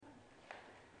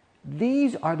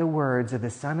These are the words of the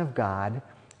Son of God,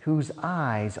 whose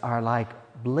eyes are like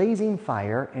blazing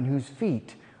fire and whose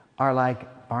feet are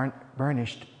like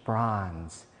burnished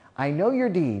bronze. I know your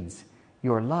deeds,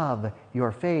 your love,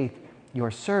 your faith,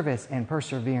 your service and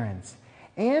perseverance,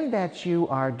 and that you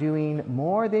are doing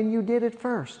more than you did at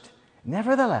first.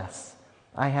 Nevertheless,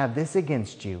 I have this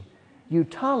against you. You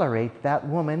tolerate that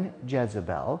woman,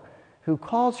 Jezebel, who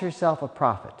calls herself a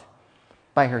prophet.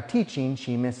 By her teaching,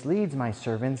 she misleads my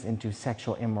servants into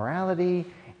sexual immorality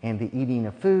and the eating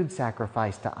of food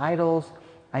sacrificed to idols.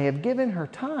 I have given her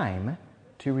time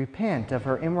to repent of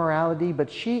her immorality, but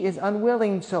she is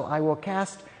unwilling, so I will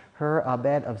cast her on a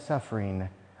bed of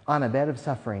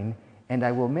suffering, and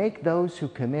I will make those who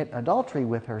commit adultery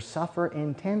with her suffer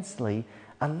intensely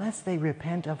unless they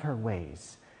repent of her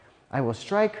ways. I will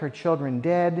strike her children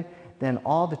dead. Then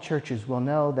all the churches will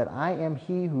know that I am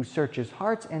he who searches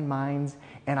hearts and minds,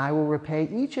 and I will repay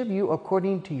each of you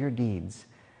according to your deeds.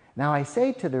 Now I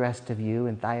say to the rest of you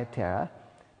in Thyatira,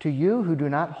 to you who do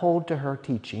not hold to her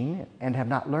teaching and have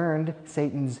not learned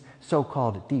Satan's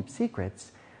so-called deep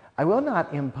secrets, I will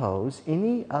not impose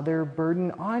any other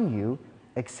burden on you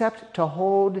except to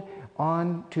hold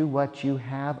on to what you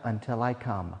have until I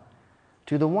come.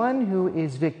 To the one who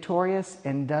is victorious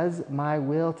and does my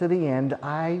will to the end,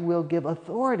 I will give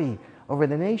authority over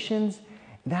the nations.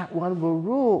 That one will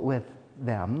rule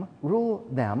them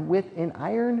with an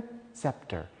iron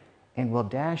scepter, and will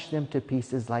dash them to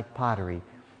pieces like pottery,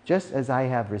 just as I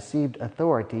have received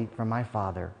authority from my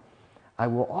Father. I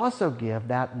will also give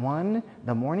that one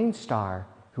the morning star.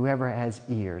 Whoever has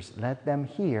ears, let them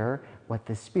hear what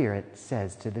the Spirit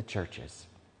says to the churches.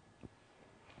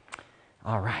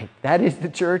 All right, that is the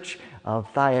church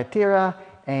of Thyatira,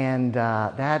 and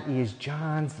that is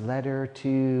John's letter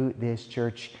to this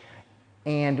church.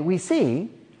 And we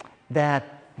see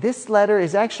that this letter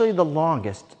is actually the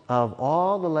longest of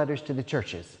all the letters to the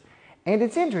churches. And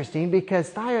it's interesting because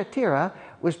Thyatira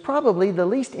was probably the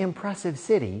least impressive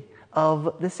city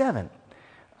of the seven.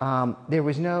 There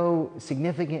was no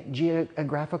significant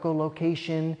geographical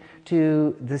location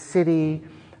to the city.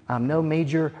 No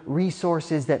major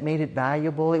resources that made it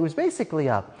valuable. It was basically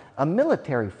a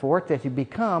military fort that had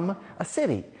become a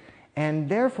city. And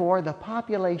therefore, the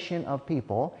population of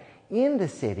people in the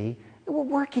city were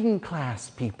working class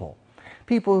people.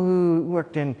 People who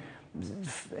worked in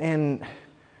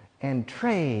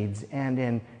trades and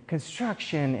in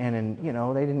construction and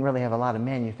they didn't really have a lot of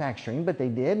manufacturing, but they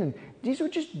did. And these were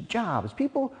just jobs,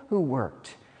 people who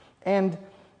worked. And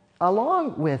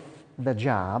along with the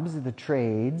jobs, the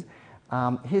trades,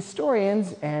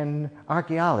 historians and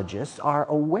archaeologists are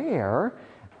aware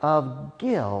of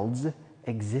guilds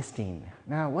existing.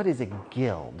 Now, what is a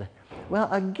guild? Well,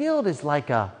 a guild is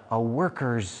like a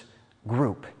workers'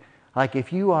 group. Like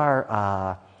if you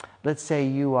are, let's say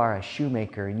you are a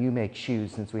shoemaker and you make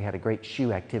shoes, since we had a great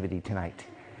shoe activity tonight.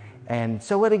 And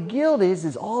so what a guild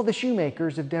is all the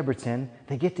shoemakers of Debrecen,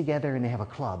 they get together and they have a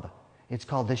club. It's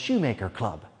called the Shoemaker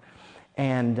Club.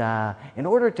 And in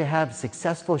order to have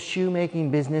successful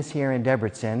shoemaking business here in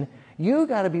Debrecen, you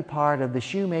got to be part of the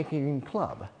shoemaking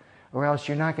club, or else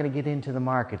you're not going to get into the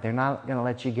market. They're not going to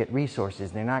let you get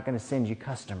resources. They're not going to send you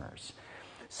customers.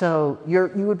 So you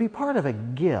would be part of a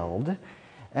guild.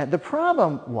 The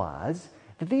problem was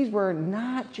that these were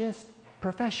not just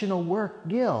professional work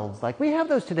guilds. Like we have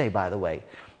those today, by the way.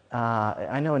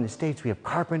 I know in the States we have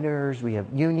carpenters, we have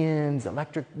unions,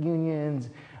 electric unions.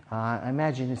 I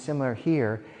imagine it's similar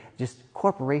here, just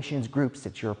corporations, groups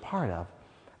that you're a part of.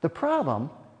 The problem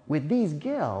with these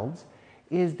guilds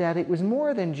is that it was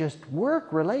more than just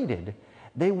work-related.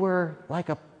 They were like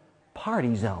a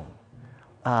party zone.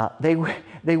 They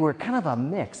were kind of a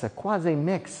mix, a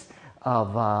quasi-mix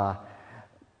of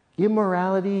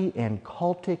immorality and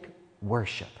cultic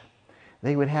worship.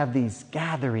 They would have these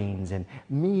gatherings and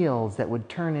meals that would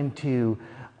turn into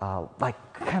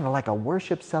kind of like a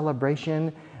worship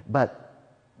celebration, but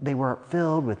they were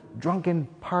filled with drunken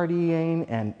partying,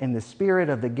 and in the spirit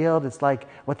of the guild, it's like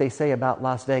what they say about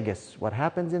Las Vegas. What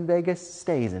happens in Vegas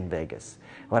stays in Vegas.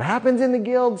 What happens in the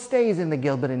guild stays in the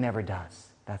guild, but it never does.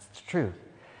 That's the truth.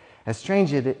 As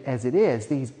strange as it is,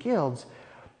 these guilds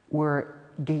were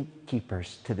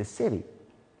gatekeepers to the city.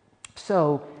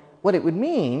 So what it would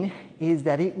mean is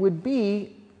that it would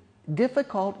be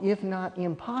difficult, if not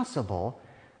impossible,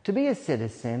 to be a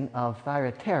citizen of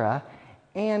Thyatira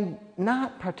and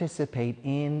not participate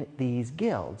in these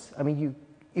guilds. I mean,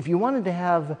 if you wanted to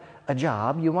have a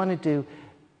job, you wanted to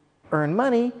earn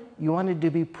money, you wanted to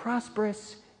be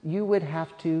prosperous, you would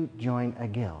have to join a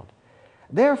guild.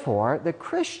 Therefore, the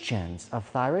Christians of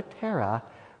Thyatira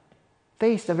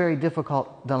faced a very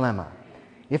difficult dilemma.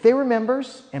 If they were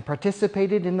members and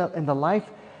participated in the life,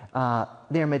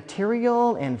 their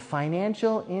material and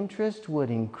financial interest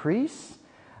would increase.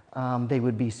 They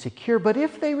would be secure. But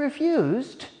if they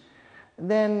refused,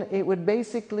 then it would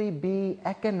basically be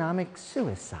economic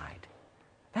suicide.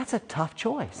 That's a tough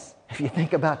choice if you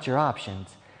think about your options.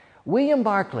 William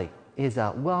Barclay is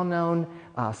a well-known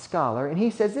scholar, and he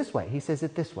says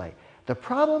it this way: the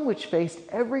problem which faced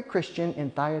every Christian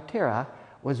in Thyatira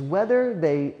was whether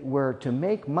they were to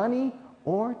make money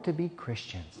or to be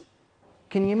Christians.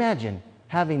 Can you imagine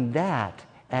having that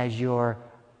as your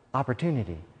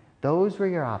opportunity? Those were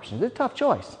your options. It's a tough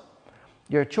choice.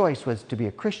 Your choice was to be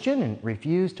a Christian and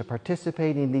refuse to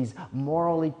participate in these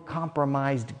morally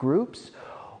compromised groups,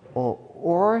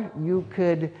 or you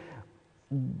could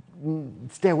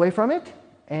stay away from it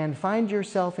and find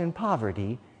yourself in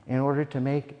poverty in order to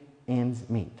make ends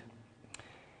meet.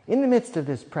 In the midst of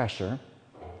this pressure,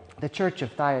 the church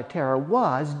of Thyatira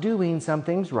was doing some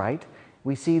things right.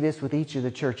 We see this with each of the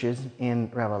churches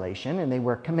in Revelation, and they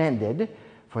were commended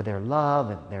for their love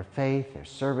and their faith, their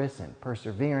service and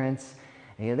perseverance.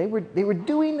 And, they were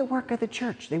doing the work of the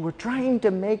church. They were trying to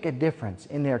make a difference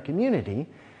in their community.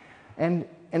 And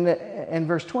in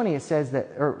verse 20 it says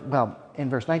that, in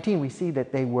verse 19 we see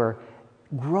that they were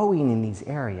growing in these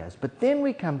areas. But then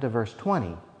we come to verse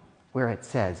 20 where it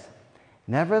says,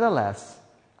 "Nevertheless,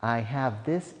 I have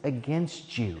this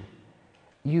against you.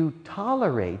 You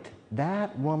tolerate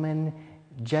that woman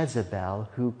Jezebel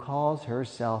who calls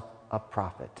herself a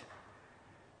prophet."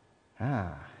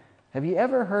 Have you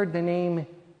ever heard the name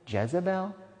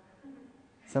Jezebel?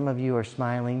 Some of you are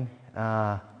smiling.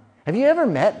 Have you ever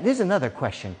met, this is another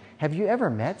question, have you ever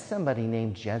met somebody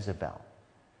named Jezebel?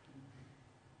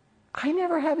 I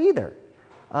never have either.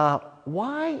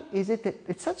 Why is it that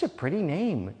it's such a pretty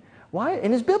name? Why?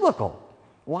 And it's biblical.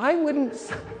 Why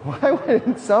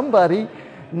wouldn't somebody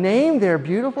name their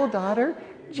beautiful daughter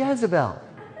Jezebel?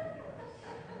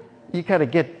 You kind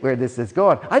of get where this is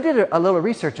going. I did a little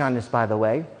research on this, by the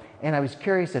way, and I was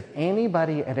curious if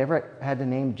anybody had ever had the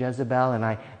name Jezebel.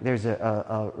 And there's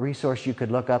a resource you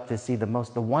could look up to see the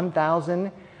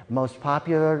 1,000 most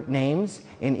popular names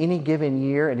in any given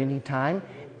year at any time.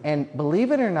 And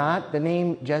believe it or not, the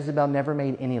name Jezebel never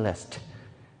made any list.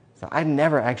 So I've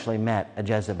never actually met a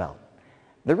Jezebel.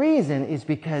 The reason is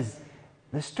because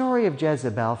the story of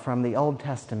Jezebel from the Old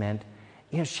Testament,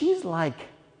 she's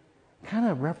kind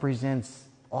of represents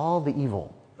all the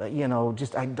evil,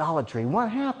 just idolatry. What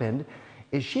happened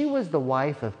is she was the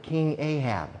wife of King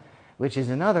Ahab, which is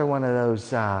another one of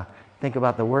those, think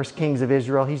about the worst kings of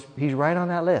Israel. He's right on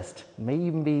that list. May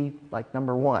even be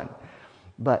number one.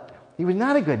 But he was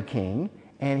not a good king,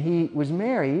 and he was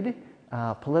married,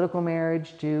 political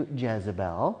marriage, to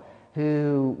Jezebel,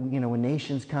 who, when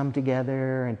nations come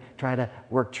together and try to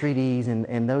work treaties, and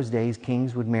in those days,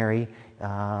 kings would marry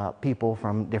people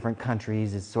from different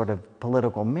countries as sort of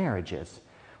political marriages.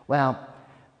 Well,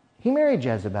 he married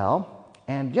Jezebel,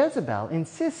 and Jezebel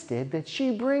insisted that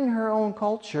she bring her own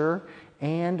culture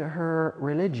and her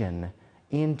religion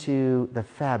into the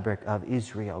fabric of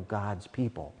Israel, God's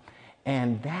people.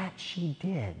 And that she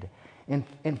did.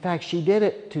 In fact, she did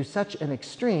it to such an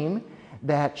extreme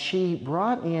that she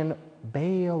brought in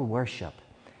Baal worship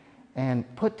and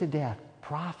put to death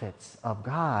prophets of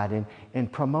God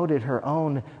and promoted her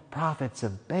own prophets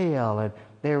of Baal. And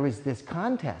there was this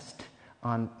contest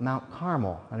on Mount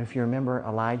Carmel. I don't know if you remember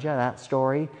Elijah, that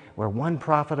story, where one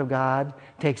prophet of God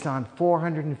takes on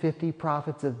 450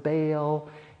 prophets of Baal.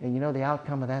 And the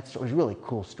outcome of that story is a really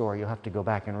cool story. You'll have to go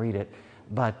back and read it.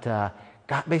 But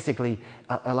God, basically,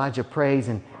 Elijah prays,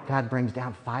 and God brings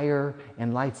down fire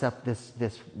and lights up this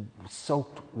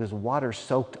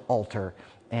water-soaked altar,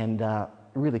 and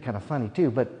really kind of funny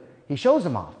too. But he shows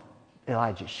them off.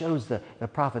 Elijah shows the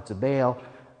prophets of Baal,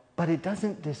 but it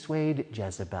doesn't dissuade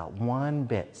Jezebel one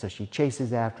bit. So she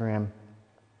chases after him.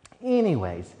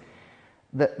 Anyways,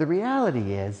 the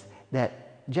reality is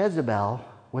that Jezebel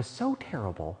was so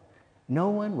terrible, no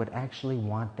one would actually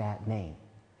want that name.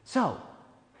 So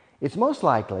it's most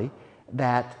likely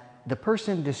that the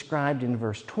person described in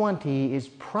verse 20 is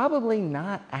probably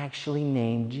not actually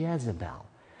named Jezebel,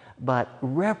 but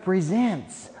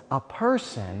represents a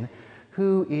person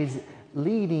who is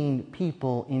leading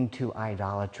people into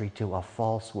idolatry, to a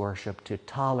false worship, to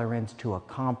tolerance, to a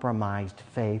compromised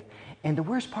faith. And the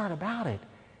worst part about it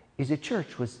is the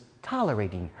church was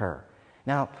tolerating her.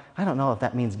 Now, I don't know if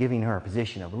that means giving her a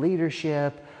position of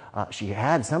leadership. She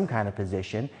had some kind of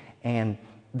position, and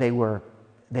they were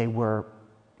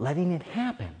letting it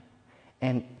happen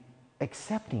and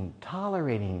accepting,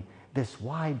 tolerating this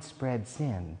widespread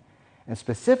sin. And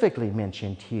specifically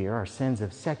mentioned here are sins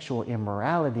of sexual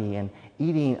immorality and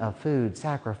eating of food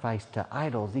sacrificed to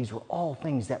idols. These were all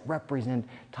things that represent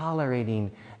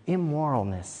tolerating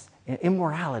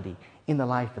immorality in the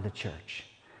life of the church.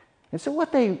 And so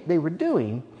what they were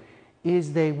doing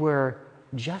is they were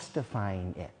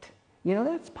justifying it. You know,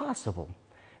 that's possible.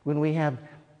 When we have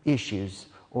issues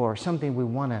or something we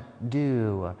want to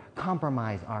do, or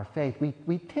compromise our faith,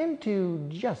 we tend to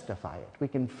justify it. We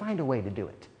can find a way to do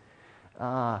it.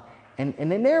 And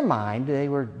in their mind, they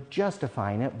were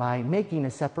justifying it by making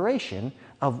a separation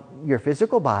of your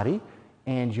physical body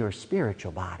and your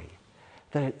spiritual body.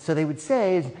 So they would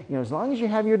say, you know, as long as you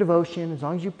have your devotion, as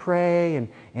long as you pray,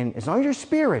 and as long as you're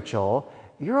spiritual,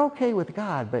 you're okay with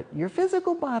God. But your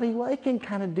physical body, well, it can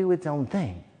kind of do its own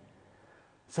thing.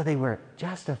 So they were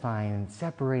justifying and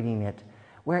separating it,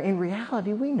 where in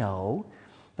reality we know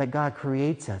that God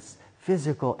creates us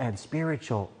physical and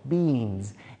spiritual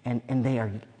beings, and they are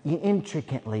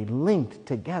intricately linked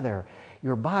together.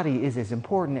 Your body is as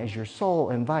important as your soul,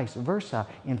 and vice versa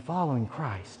in following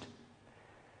Christ.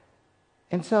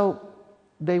 And so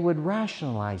they would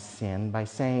rationalize sin by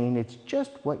saying it's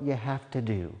just what you have to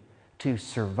do to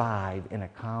survive in a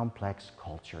complex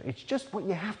culture. It's just what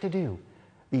you have to do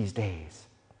these days.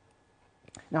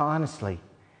 Now, honestly,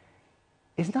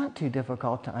 it's not too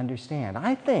difficult to understand.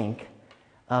 I think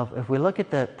if we look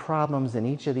at the problems in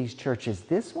each of these churches,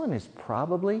 this one is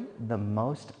probably the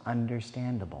most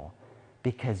understandable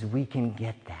because we can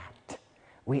get that.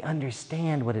 We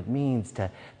understand what it means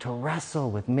to wrestle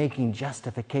with making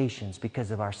justifications because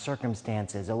of our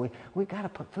circumstances. Oh, we got to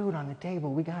put food on the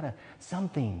table. We got to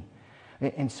something.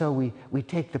 And so we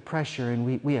take the pressure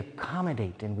and we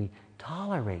accommodate and we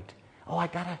tolerate. Oh, I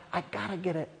gotta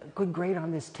get a good grade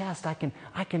on this test. I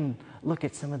can look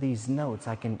at some of these notes.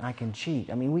 I can cheat.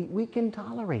 I mean, we can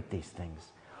tolerate these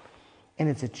things, and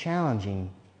it's a challenge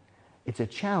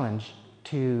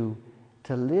to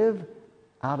live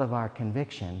out of our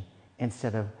conviction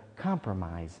instead of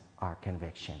compromise our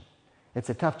conviction. It's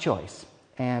a tough choice,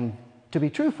 and to be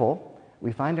truthful,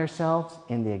 we find ourselves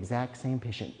in the exact same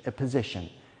position.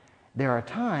 There are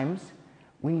times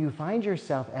when you find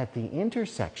yourself at the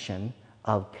intersection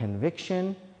of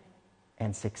conviction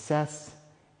and success,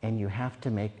 and you have to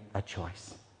make a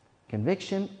choice.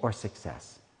 Conviction or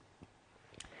success.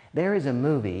 There is a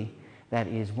movie that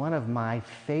is one of my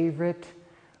favorite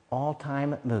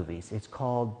all-time movies. It's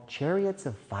called Chariots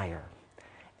of Fire.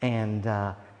 And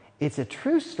it's a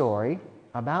true story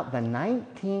about the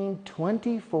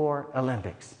 1924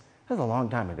 Olympics. That was a long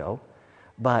time ago,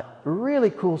 but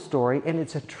really cool story, and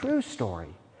it's a true story.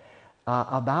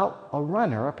 About a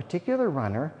runner, a particular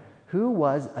runner, who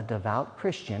was a devout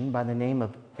Christian by the name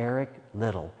of Eric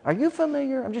Liddell. Are you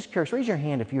familiar? I'm just curious. Raise your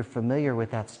hand if you're familiar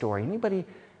with that story. Anybody?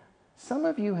 Some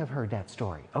of you have heard that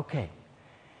story. Okay.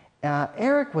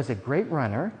 Eric was a great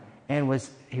runner, and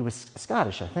he was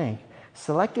Scottish, I think,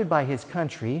 selected by his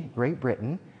country, Great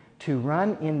Britain, to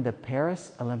run in the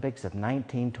Paris Olympics of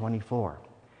 1924.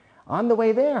 On the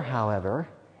way there, however,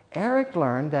 Eric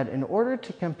learned that in order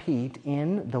to compete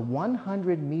in the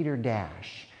 100-meter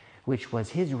dash, which was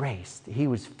his race, he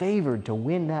was favored to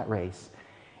win that race.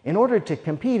 In order to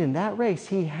compete in that race,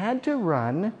 he had to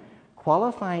run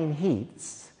qualifying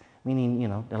heats, meaning,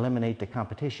 eliminate the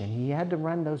competition. He had to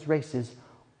run those races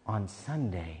on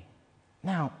Sunday.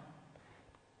 Now,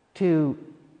 to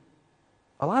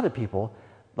a lot of people,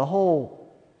 the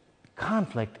whole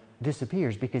conflict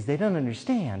disappears because they don't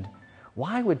understand.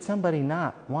 Why would somebody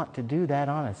not want to do that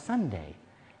on a Sunday?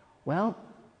 Well,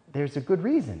 there's a good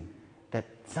reason that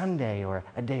Sunday or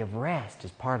a day of rest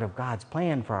is part of God's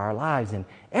plan for our lives. And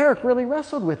Eric really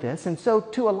wrestled with this. And so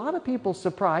to a lot of people's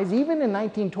surprise, even in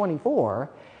 1924,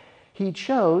 he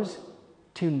chose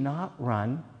to not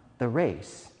run the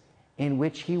race in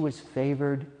which he was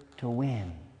favored to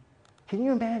win. Can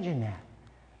you imagine that?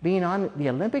 Being on the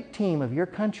Olympic team of your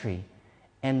country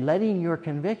and letting your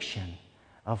conviction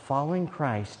of following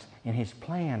Christ and His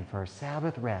plan for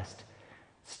Sabbath rest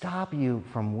stop you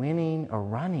from winning or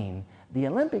running the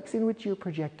Olympics in which you're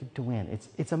projected to win.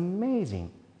 It's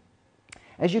amazing.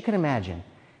 As you can imagine,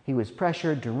 he was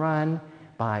pressured to run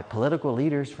by political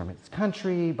leaders from his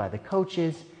country, by the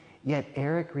coaches, yet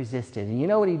Eric resisted. And you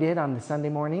know what he did on the Sunday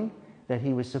morning that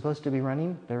he was supposed to be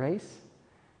running the race?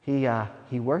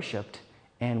 He worshiped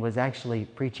and was actually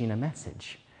preaching a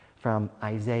message from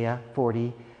Isaiah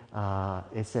 40.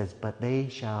 It says, But they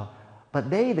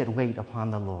that wait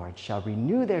upon the Lord shall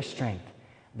renew their strength.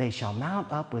 They shall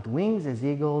mount up with wings as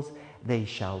eagles. They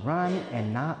shall run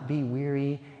and not be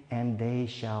weary, and they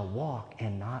shall walk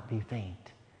and not be faint.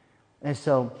 And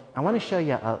so I want to show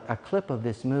you a clip of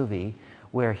this movie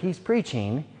where he's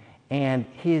preaching and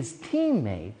his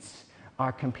teammates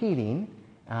are competing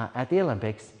at the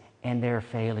Olympics, and they're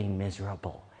failing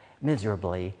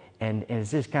miserably. And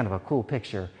it's just kind of a cool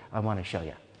picture I want to show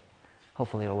you.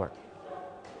 Hopefully it'll work.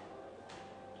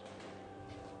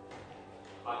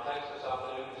 My text this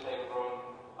afternoon is taken from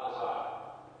Isaiah,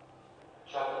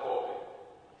 chapter 40.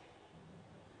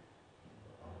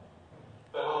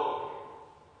 Behold,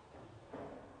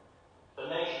 the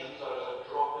nations are as a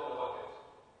drop in the bucket,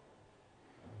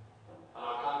 and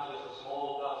are counted as the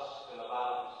small dust in the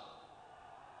balance.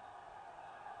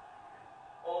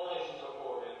 All nations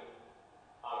before him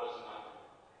are as nothing.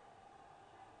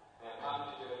 They are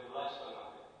counted to him less than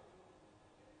nothing.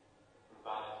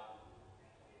 Vanity.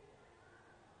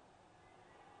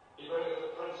 He bringeth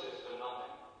the princes to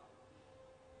nothing.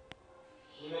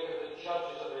 He maketh the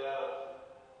judges of the earth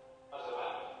as a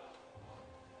vanity.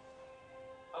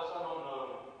 Hast thou not known?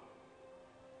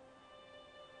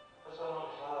 Hast thou not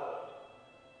heard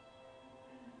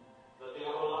that the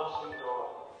everlasting God,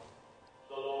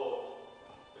 the Lord,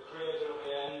 the Creator of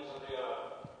the ends of the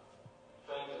earth,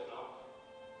 fainteth not,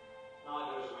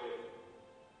 neither is weary?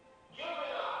 Give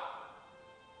it up!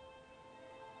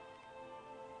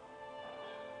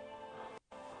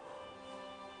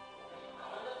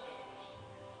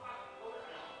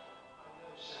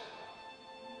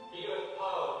 He giveth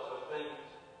power to the faint,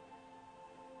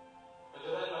 and to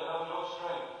them that have no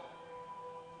strength.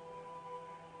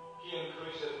 He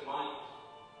increaseth might.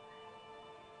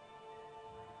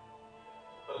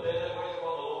 But they that wait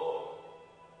upon the Lord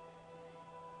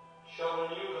shall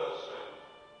renew their strength.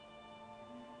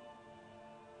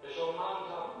 They shall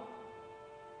mount up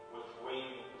with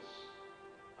wings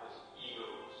as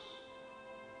eagles.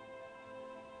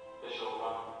 They shall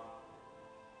run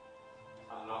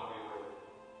and not be weary.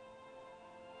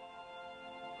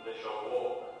 They shall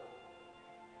walk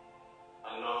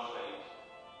and not faint.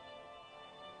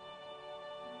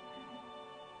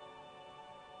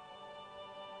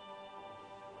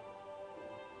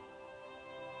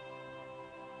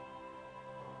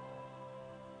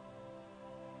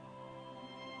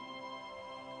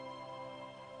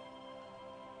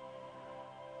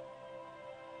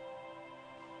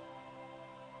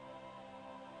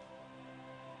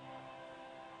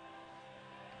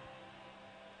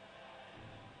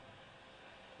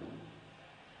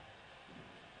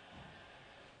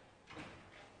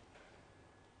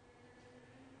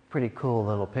 Pretty cool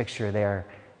little picture there,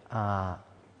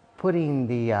 putting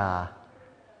the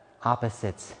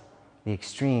opposites, the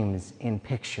extremes in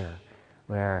picture,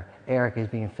 where Eric is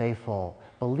being faithful,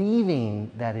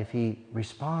 believing that if he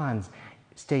responds,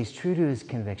 stays true to his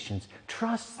convictions,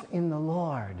 trusts in the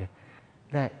Lord,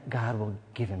 that God will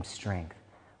give him strength.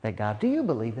 Do you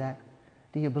believe that?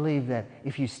 Do you believe that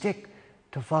if you stick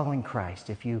to following Christ,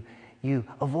 if you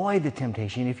avoid the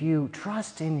temptation, if you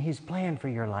trust in his plan for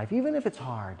your life, even if it's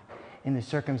hard in the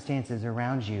circumstances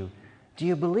around you, do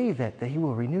you believe that he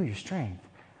will renew your strength?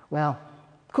 Well,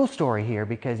 cool story here,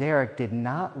 because Eric did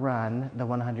not run the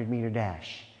 100-meter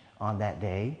dash on that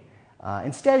day.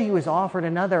 Instead, he was offered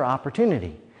another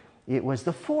opportunity. It was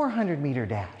the 400-meter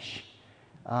dash.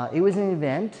 It was an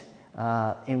event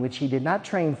in which he did not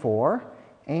train for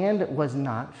and was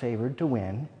not favored to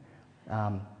win.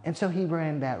 And so he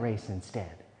ran that race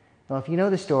instead. Well, if you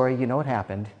know the story, you know what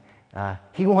happened.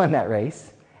 He won that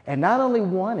race, and not only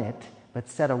won it, but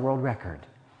set a world record.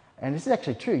 And this is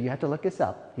actually true. You have to look this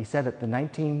up. He set the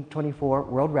 1924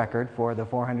 world record for the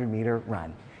 400-meter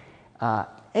run.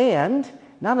 And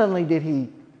not only did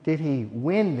he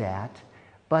win that,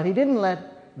 but he didn't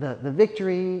let the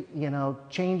victory,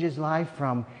 change his life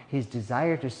from his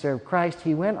desire to serve Christ.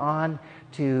 He went on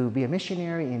to be a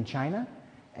missionary in China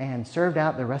and served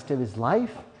out the rest of his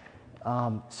life,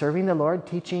 serving the Lord,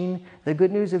 teaching the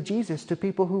good news of Jesus to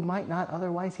people who might not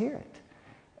otherwise hear it.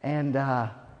 And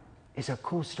it's a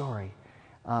cool story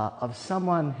of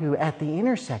someone who, at the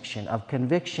intersection of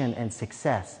conviction and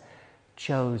success,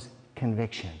 chose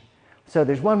conviction. So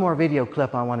there's one more video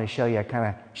clip I want to show you. It kind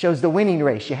of shows the winning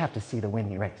race. You have to see the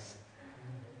winning race.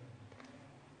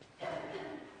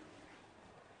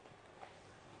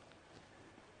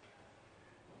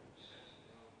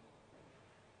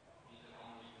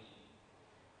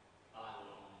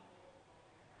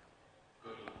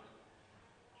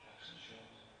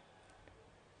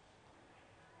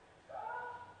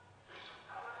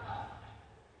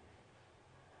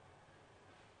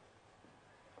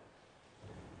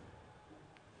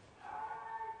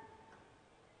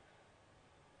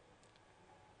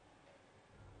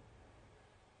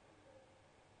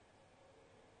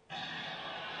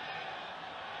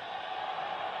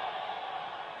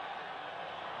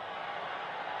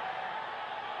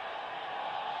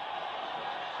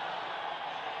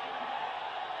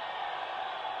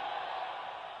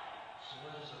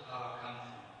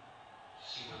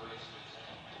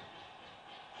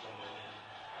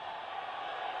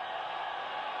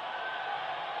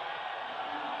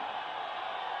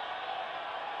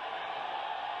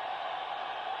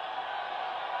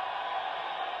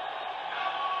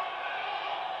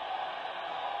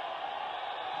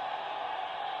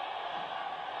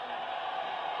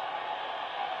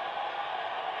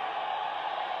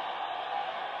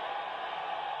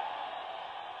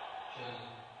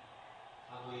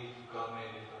 believe God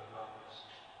made me for a purpose.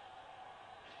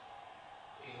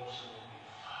 He also made me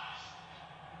fast.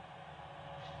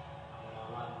 And when I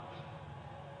run after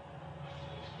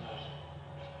His pleasure,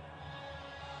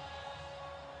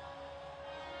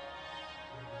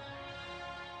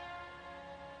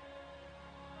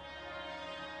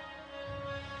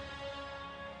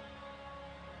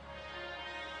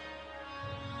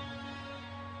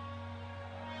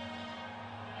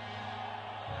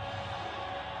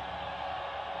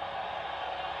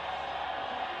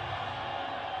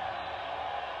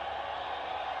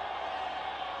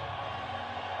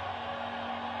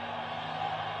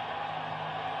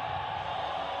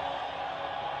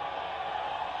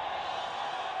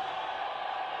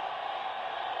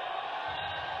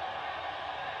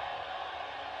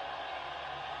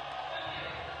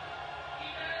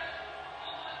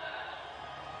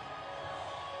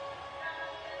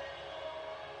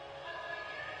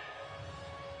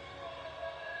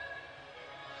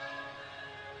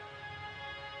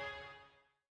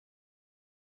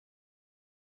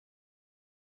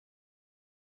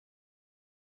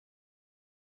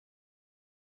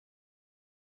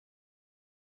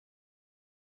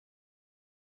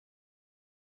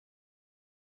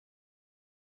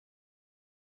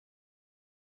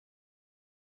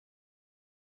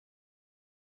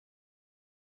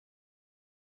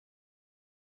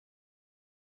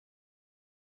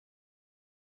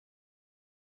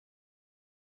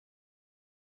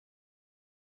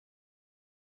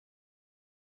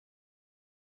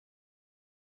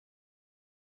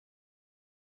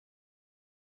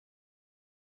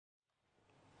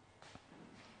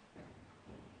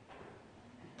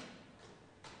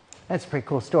 That's a pretty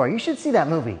cool story. You should see that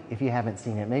movie if you haven't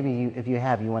seen it. Maybe if you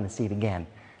have, you want to see it again.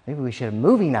 Maybe we should have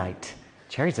movie night.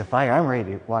 Chariots of Fire, I'm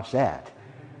ready to watch that.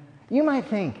 You might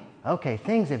think, okay,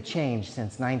 things have changed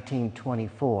since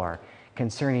 1924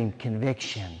 concerning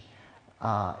conviction.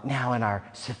 Now in our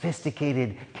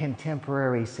sophisticated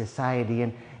contemporary society,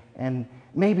 and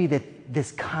maybe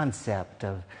this concept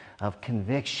of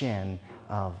conviction,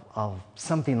 of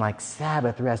something like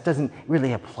Sabbath rest doesn't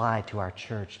really apply to our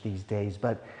church these days.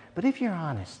 But if you're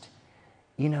honest,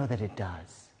 you know that it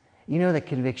does. You know that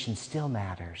conviction still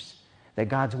matters, that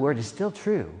God's word is still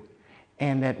true,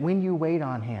 and that when you wait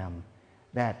on Him,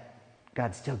 that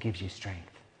God still gives you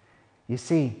strength. You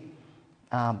see,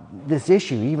 this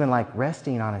issue, even like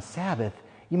resting on a Sabbath,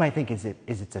 you might think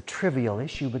it's a trivial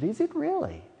issue, but is it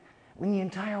really? When the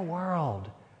entire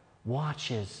world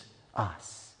watches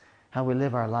us, how we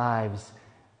live our lives,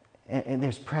 and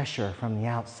there's pressure from the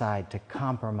outside to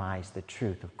compromise the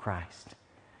truth of Christ.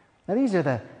 Now these are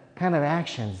the kind of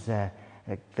actions,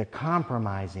 the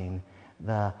compromising,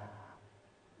 the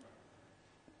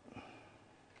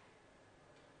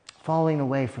falling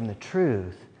away from the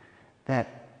truth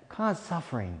that cause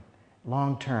suffering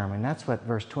long term. And that's what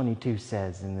verse 22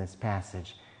 says in this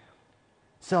passage.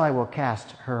 So I will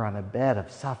cast her on a bed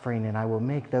of suffering, and I will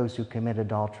make those who commit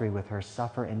adultery with her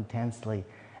suffer intensely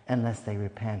unless they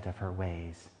repent of her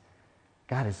ways.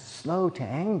 God is slow to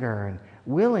anger and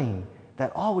willing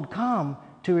that all would come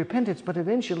to repentance, but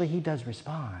eventually He does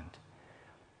respond.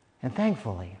 And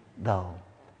thankfully, though,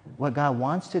 what God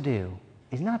wants to do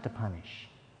is not to punish.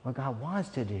 What God wants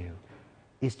to do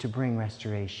is to bring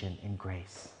restoration and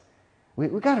grace.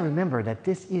 We've got to remember that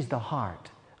this is the heart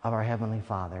of our Heavenly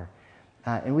Father.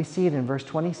 And we see it in verse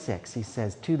 26. He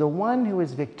says, "To the one who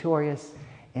is victorious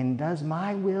and does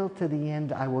my will to the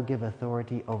end, I will give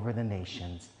authority over the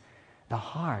nations." The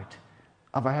heart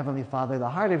of our Heavenly Father, the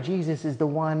heart of Jesus is the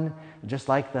one, just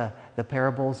like the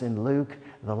parables in Luke,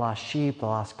 the lost sheep, the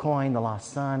lost coin, the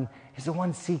lost son, is the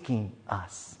one seeking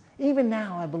us. Even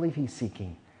now, I believe He's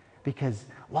seeking, because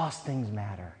lost things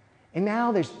matter. And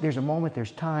now there's a moment,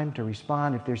 there's time to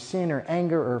respond. If there's sin or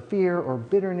anger or fear or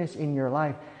bitterness in your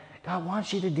life, God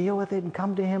wants you to deal with it and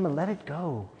come to Him and let it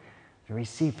go, to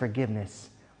receive forgiveness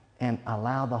and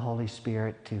allow the Holy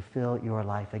Spirit to fill your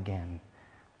life again.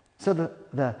 So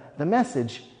the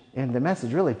message, and the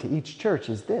message really to each church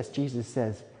is this. Jesus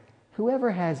says, whoever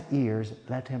has ears,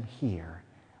 let him hear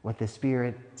what the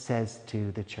Spirit says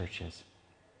to the churches.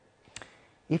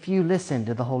 If you listen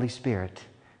to the Holy Spirit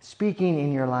speaking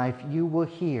in your life, you will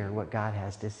hear what God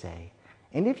has to say.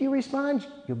 And if you respond,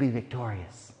 you'll be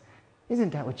victorious.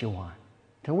 Isn't that what you want?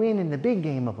 To win in the big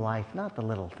game of life, not the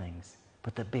little things,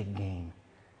 but the big game.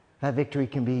 That victory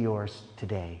can be yours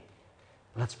today.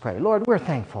 Let's pray. Lord, we're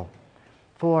thankful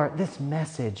for this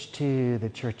message to the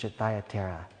church at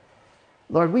Thyatira.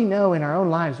 Lord, we know in our own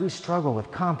lives we struggle with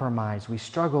compromise. We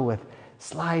struggle with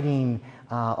sliding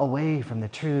away from the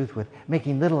truth, with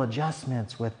making little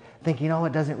adjustments, with thinking, oh,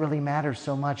 it doesn't really matter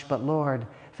so much. But Lord,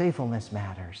 faithfulness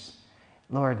matters.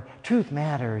 Lord, truth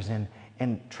matters,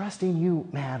 and trusting you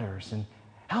matters. And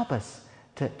help us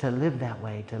to live that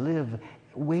way, to live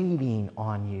waiting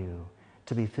on you,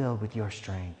 to be filled with your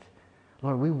strength.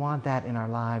 Lord, we want that in our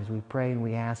lives. We pray and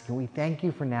we ask, and we thank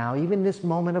you for now, even this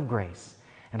moment of grace,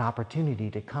 an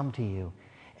opportunity to come to you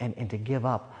and to give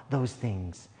up those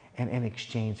things in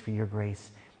exchange for your grace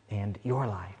and your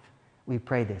life. We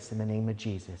pray this in the name of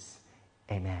Jesus.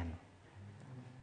 Amen.